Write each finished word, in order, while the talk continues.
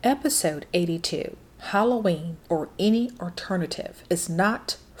Episode 82, Halloween or Any Alternative is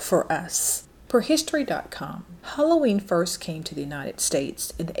Not for Us. Per History.com, Halloween first came to the United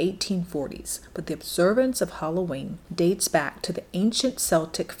States in the 1840s, but the observance of Halloween dates back to the ancient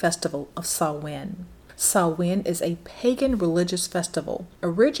Celtic festival of Samhain. Samhain is a pagan religious festival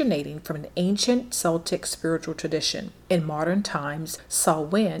originating from an ancient Celtic spiritual tradition. In modern times,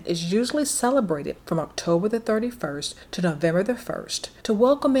 Samhain is usually celebrated from October the 31st to November the 1st to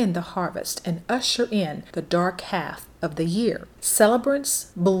welcome in the harvest and usher in the dark half of the year.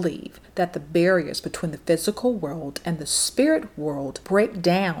 Celebrants believe that the barriers between the physical world and the spirit world break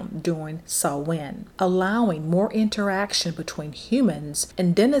down during Samhain, allowing more interaction between humans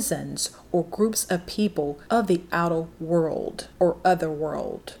and denizens or groups of people of the outer world or other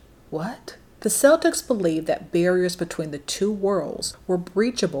world. What? The Celtics believed that barriers between the two worlds were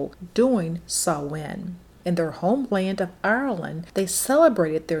breachable during Samhain. In their homeland of Ireland, they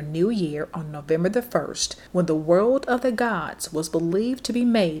celebrated their new year on November the 1st, when the world of the gods was believed to be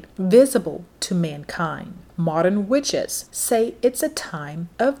made visible to mankind. Modern witches say it's a time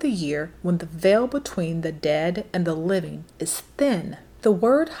of the year when the veil between the dead and the living is thin. The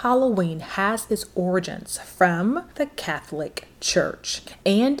word Halloween has its origins from the Catholic Church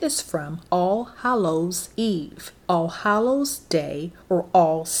and is from All Hallows Eve. All Hallows Day or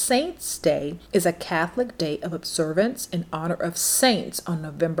All Saints Day is a Catholic day of observance in honor of saints on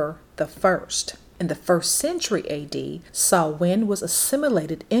November the 1st. In the 1st century AD, Samhain was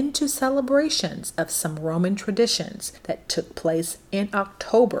assimilated into celebrations of some Roman traditions that took place in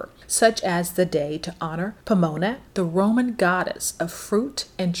October, such as the day to honor Pomona, the Roman goddess of fruit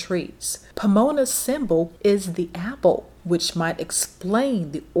and trees. Pomona's symbol is the apple, which might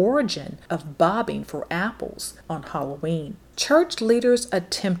explain the origin of bobbing for apples on Halloween. Church leaders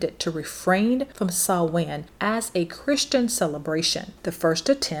attempted to refrain from Samhain as a Christian celebration. The first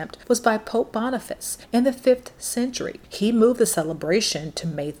attempt was by Pope Boniface in the 5th century. He moved the celebration to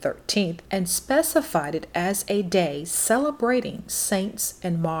May 13th and specified it as a day celebrating saints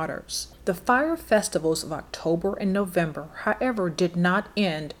and martyrs. The fire festivals of October and November, however, did not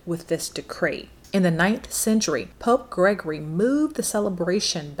end with this decree. In the 9th century, Pope Gregory moved the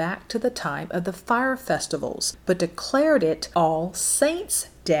celebration back to the time of the fire festivals, but declared it All Saints'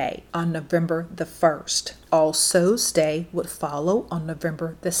 Day on November the 1st. All Souls' Day would follow on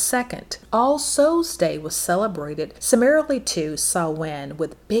November the 2nd. All Souls' Day was celebrated similarly to Samhain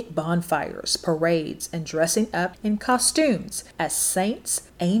with big bonfires, parades, and dressing up in costumes as saints,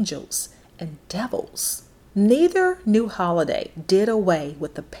 angels, and devils. Neither new holiday did away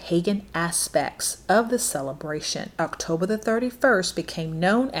with the pagan aspects of the celebration. October the 31st became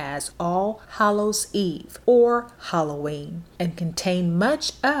known as All Hallows Eve or Halloween and contained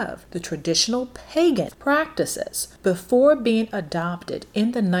much of the traditional pagan practices before being adopted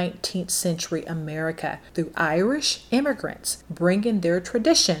in the 19th century America through Irish immigrants bringing their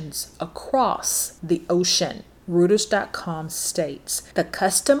traditions across the ocean. Reuters.com states, the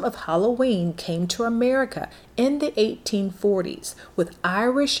custom of Halloween came to America in the 1840s with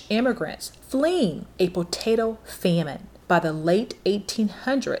Irish immigrants fleeing a potato famine. By the late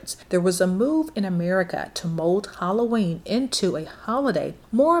 1800s, there was a move in America to mold Halloween into a holiday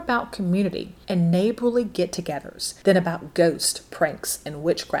more about community and neighborly get-togethers than about ghost pranks and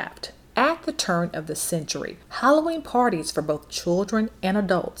witchcraft. At the turn of the century, Halloween parties for both children and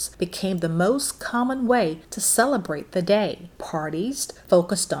adults became the most common way to celebrate the day. Parties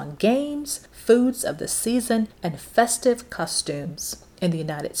focused on games, foods of the season, and festive costumes. In the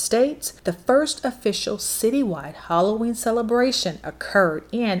United States, the first official citywide Halloween celebration occurred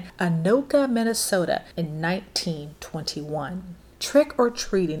in Anoka, Minnesota in 1921.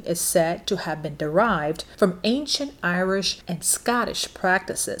 Trick-or-treating is said to have been derived from ancient Irish and Scottish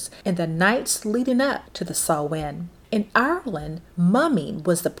practices in the nights leading up to the Samhain. In Ireland, mumming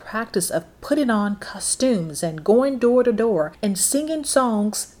was the practice of putting on costumes and going door to door and singing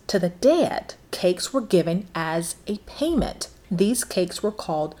songs to the dead. Cakes were given as a payment. These cakes were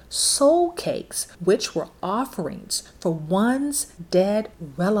called soul cakes, which were offerings for one's dead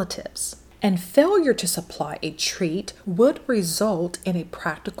relatives. And failure to supply a treat would result in a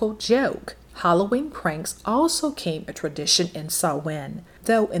practical joke. Halloween pranks also became a tradition in Samhain,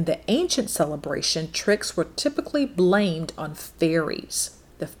 though in the ancient celebration, tricks were typically blamed on fairies.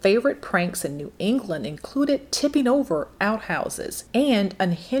 The favorite pranks in New England included tipping over outhouses and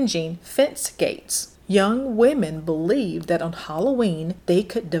unhinging fence gates. Young women believed that on Halloween, they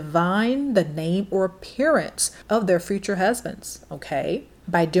could divine the name or appearance of their future husbands,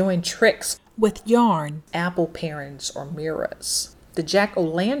 by doing tricks with yarn, apple parings, or mirrors. The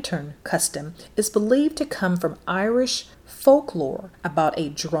jack-o'-lantern custom is believed to come from Irish folklore about a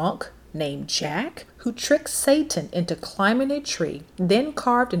drunk named Jack who tricked Satan into climbing a tree, then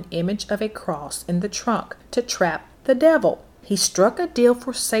carved an image of a cross in the trunk to trap the devil. He struck a deal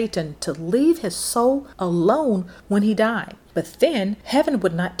for Satan to leave his soul alone when he died. But then heaven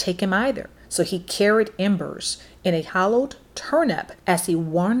would not take him either. So he carried embers in a hollowed turnip as he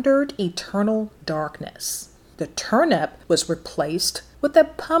wandered eternal darkness. The turnip was replaced with a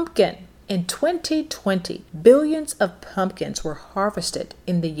pumpkin. In 2020, billions of pumpkins were harvested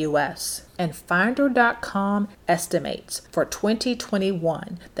in the U.S., and Finder.com estimates for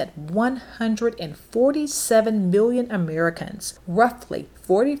 2021 that 147 million Americans, roughly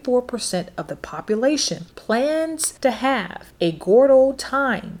 44% of the population, plans to have a good old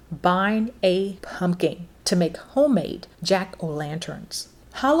time buying a pumpkin to make homemade jack-o'-lanterns.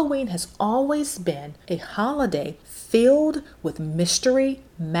 Halloween has always been a holiday filled with mystery,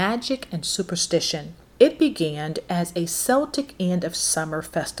 magic, and superstition. It began as a Celtic end of summer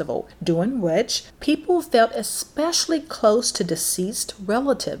festival, during which people felt especially close to deceased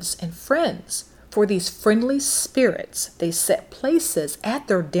relatives and friends. For these friendly spirits, they set places at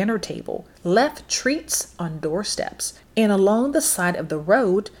their dinner table, left treats on doorsteps, and along the side of the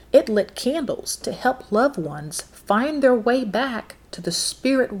road, it lit candles to help loved ones find their way back to the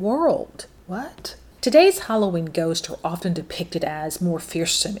spirit world. What? Today's Halloween ghosts are often depicted as more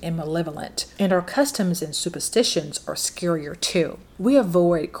fearsome and malevolent, and our customs and superstitions are scarier too. We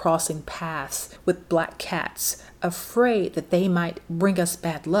avoid crossing paths with black cats, afraid that they might bring us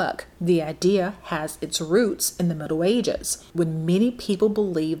bad luck. The idea has its roots in the Middle Ages, when many people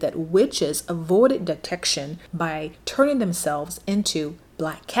believed that witches avoided detection by turning themselves into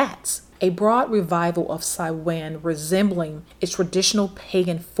black cats. A broad revival of Samhain resembling its traditional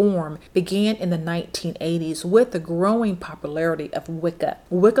pagan form began in the 1980s with the growing popularity of Wicca.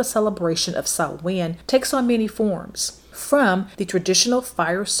 Wicca celebration of Samhain takes on many forms, from the traditional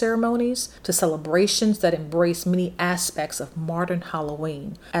fire ceremonies to celebrations that embrace many aspects of modern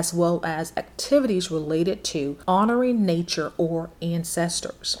Halloween, as well as activities related to honoring nature or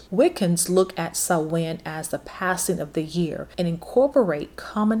ancestors. Wiccans look at Samhain as the passing of the year and incorporate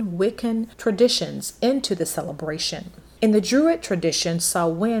common Wiccan traditions into the celebration. In the Druid tradition,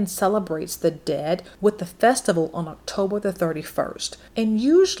 Samhain celebrates the dead with the festival on October the 31st, and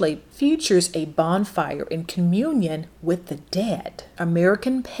usually features a bonfire in communion with the dead.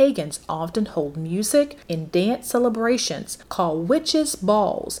 American pagans often hold music and dance celebrations called witches'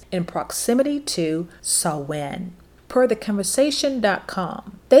 balls in proximity to Samhain. Per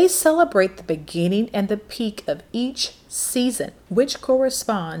theconversation.com, they celebrate the beginning and the peak of each season, which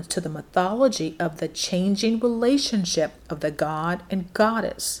corresponds to the mythology of the changing relationship of the god and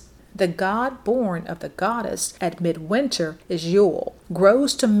goddess. The god born of the goddess at midwinter is Yule,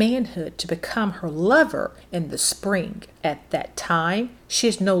 grows to manhood to become her lover in the spring. At that time, she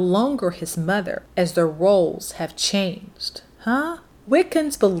is no longer his mother, as their roles have changed.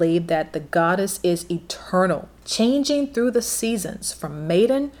 Wiccans believe that the goddess is eternal, changing through the seasons from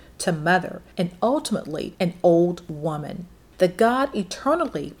maiden to mother, and ultimately an old woman. The god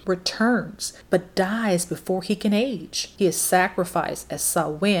eternally returns, but dies before he can age. He is sacrificed as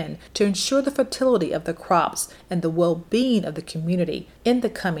Samhain to ensure the fertility of the crops and the well-being of the community in the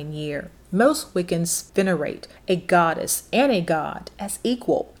coming year. Most Wiccans venerate a goddess and a god as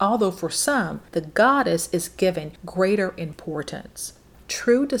equal, although for some, the goddess is given greater importance.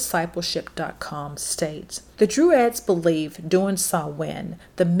 TrueDiscipleship.com states, the Druids believed during Samhain,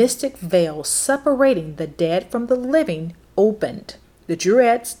 the mystic veil separating the dead from the living opened. The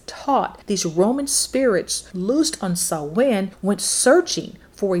Druids taught these Roman spirits loosed on Samhain went searching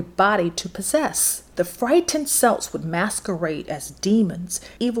for a body to possess. The frightened Celts would masquerade as demons,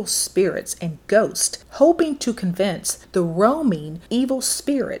 evil spirits, and ghosts, hoping to convince the roaming evil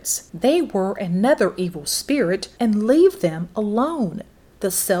spirits they were another evil spirit and leave them alone. The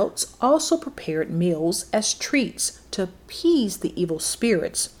Celts also prepared meals as treats to appease the evil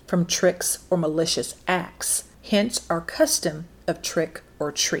spirits from tricks or malicious acts, hence our custom of trick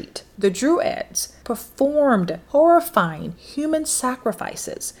or treat. The Druids performed horrifying human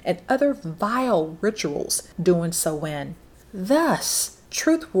sacrifices and other vile rituals during Samhain. Thus,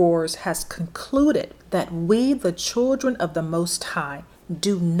 Truth Wars has concluded that we, the children of the Most High,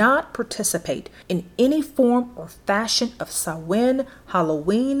 do not participate in any form or fashion of Samhain,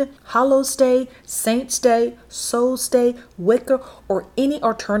 Halloween, Hallows Day, Saints Day, Souls Day, Wicca, or any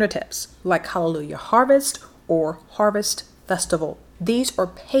alternatives like Hallelujah Harvest or Harvest Festival. These are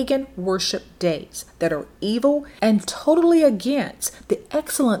pagan worship days that are evil and totally against the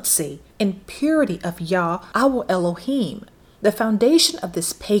excellency and purity of Yah, our Elohim. The foundation of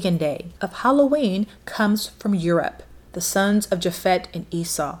this pagan day of Halloween comes from Europe. the sons of Japhet and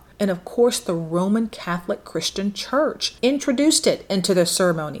Esau. And of course, the Roman Catholic Christian Church introduced it into their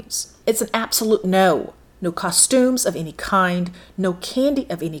ceremonies. It's an absolute no. No costumes of any kind, no candy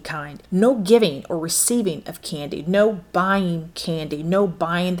of any kind, no giving or receiving of candy, no buying candy, no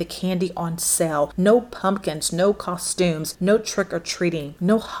buying the candy on sale, no pumpkins, no costumes, no trick-or-treating,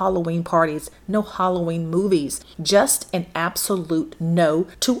 no Halloween parties, no Halloween movies. Just an absolute no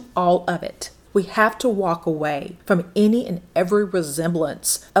to all of it. We have to walk away from any and every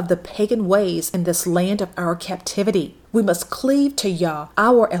resemblance of the pagan ways in this land of our captivity. We must cleave to Yah,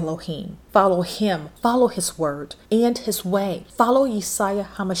 our Elohim. Follow him, follow his word and his way. Follow Yeshua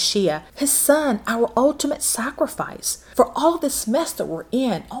HaMashiach, his son, our ultimate sacrifice for all this mess that we're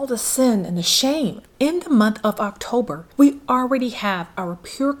in, all the sin and the shame. In the month of October, we already have our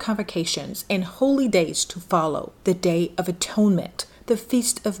pure convocations and holy days to follow. The Day of Atonement, the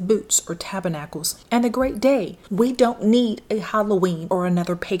Feast of Booths or Tabernacles, and the Great Day. We don't need a Halloween or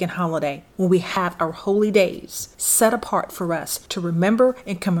another pagan holiday when we have our holy days set apart for us to remember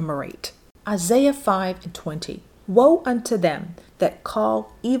and commemorate. Isaiah 5:20. Woe unto them that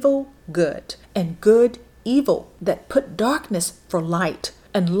call evil good, and good evil, that put darkness for light,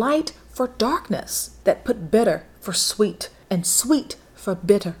 and light for darkness, that put bitter for sweet, and sweet for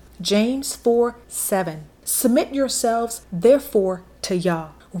bitter. James 4:7. Submit yourselves therefore to Yah.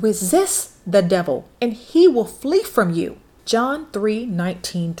 Resist the devil, and he will flee from you. John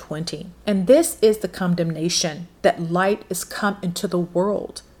 3:19-20. And this is the condemnation, that light is come into the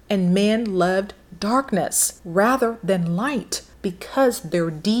world, and men loved darkness rather than light, because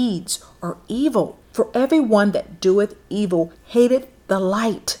their deeds are evil. For everyone that doeth evil hateth the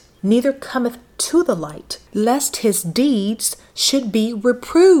light, neither cometh to the light, lest his deeds should be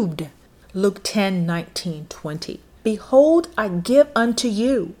reproved. Luke 10:19-20. Behold, I give unto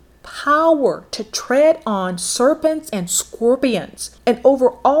you power to tread on serpents and scorpions, and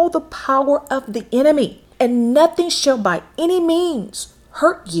over all the power of the enemy, and nothing shall by any means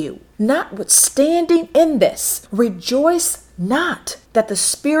hurt you. Notwithstanding in this, rejoice not that the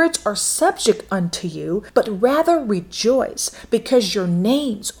spirits are subject unto you, but rather rejoice, because your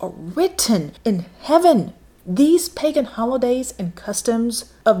names are written in heaven. These pagan holidays and customs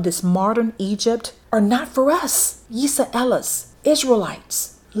of this modern Egypt are not for us, Yisraelis,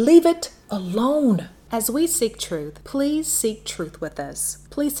 Israelites. Leave it alone. As we seek truth, please seek truth with us.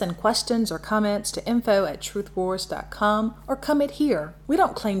 Please send questions or comments to info@truthwars.com or comment here. We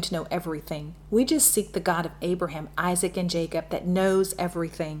don't claim to know everything. We just seek the God of Abraham, Isaac, and Jacob that knows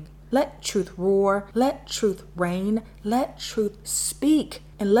everything. Let truth roar, let truth reign, let truth speak,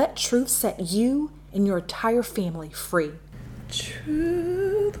 and let truth set you and your entire family free.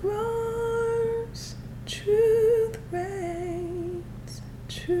 Truth roars, truth reigns,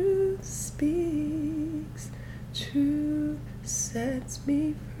 truth speaks, truth sets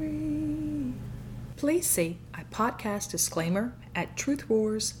me free. Please see a podcast disclaimer at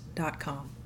truthwars.com.